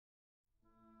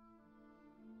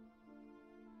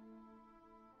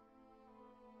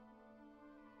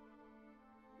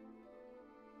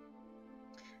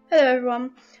Hello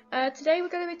everyone, today we're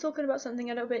going to be talking about something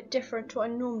a little bit different to what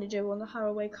I normally do on the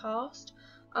Haraway cast.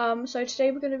 So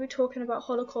today we're going to be talking about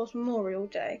Holocaust Memorial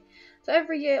Day. So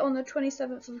every year on the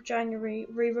 27th of January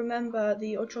we remember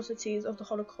the atrocities of the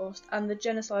Holocaust and the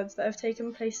genocides that have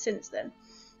taken place since then.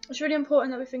 It's really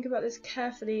important that we think about this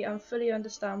carefully and fully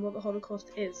understand what the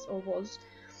Holocaust is or was.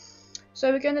 So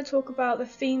we're going to talk about the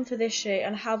theme for this year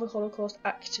and how the Holocaust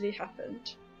actually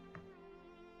happened.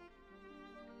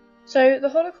 So, the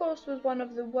Holocaust was one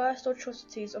of the worst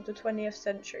atrocities of the 20th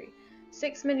century.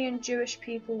 6 million Jewish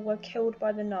people were killed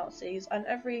by the Nazis, and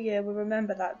every year we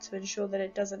remember that to ensure that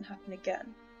it doesn't happen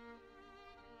again.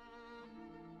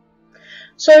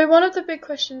 So, one of the big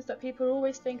questions that people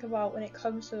always think about when it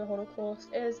comes to the Holocaust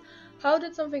is, how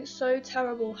did something so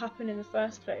terrible happen in the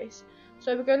first place?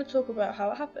 So, we're going to talk about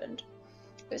how it happened.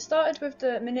 It started with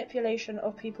the manipulation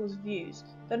of people's views.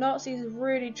 The Nazis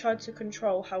really tried to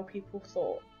control how people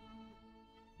thought.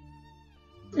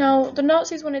 Now, the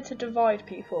Nazis wanted to divide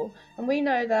people, and we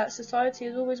know that society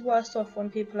is always worse off when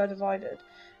people are divided.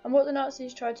 And what the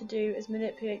Nazis tried to do is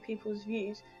manipulate people's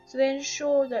views, so they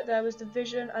ensured that there was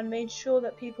division and made sure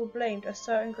that people blamed a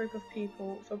certain group of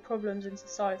people for problems in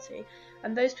society,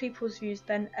 and those people's views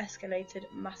then escalated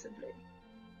massively.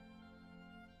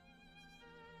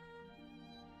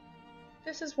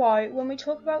 This is why, when we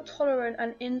talk about tolerant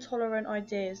and intolerant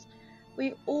ideas,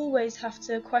 we always have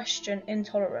to question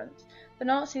intolerance. The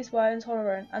Nazis were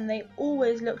intolerant and they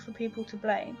always looked for people to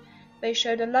blame. They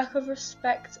showed a lack of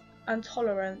respect and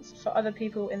tolerance for other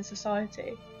people in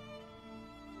society.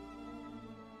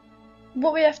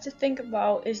 What we have to think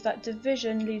about is that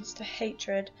division leads to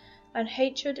hatred, and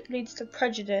hatred leads to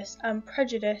prejudice, and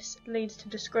prejudice leads to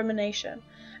discrimination.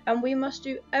 And we must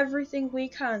do everything we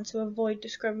can to avoid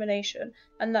discrimination,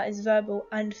 and that is verbal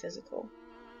and physical.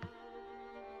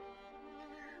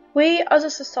 We as a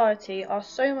society are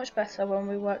so much better when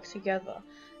we work together,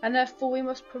 and therefore we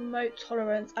must promote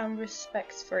tolerance and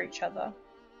respect for each other.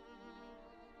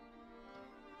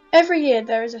 Every year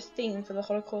there is a theme for the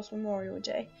Holocaust Memorial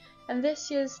Day, and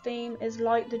this year's theme is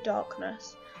Light the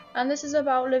Darkness. And this is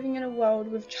about living in a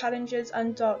world with challenges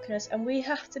and darkness, and we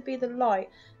have to be the light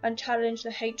and challenge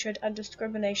the hatred and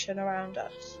discrimination around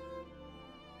us.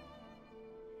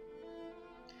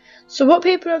 So what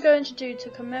people are going to do to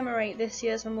commemorate this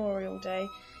year's Memorial Day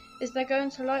is they're going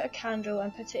to light a candle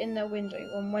and put it in their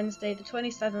window on Wednesday the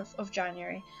 27th of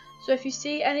January. So if you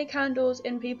see any candles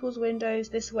in people's windows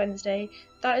this Wednesday,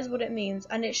 that is what it means,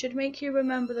 and it should make you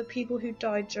remember the people who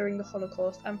died during the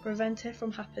Holocaust and prevent it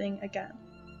from happening again.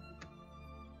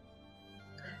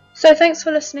 So thanks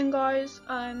for listening, guys.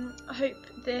 I hope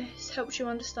this helps you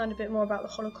understand a bit more about the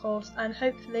Holocaust, and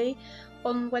hopefully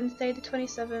on Wednesday the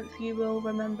 27th you will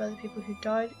remember the people who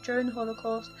died during the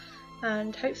Holocaust,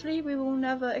 and hopefully we will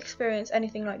never experience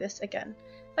anything like this again.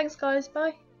 Thanks guys,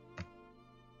 bye.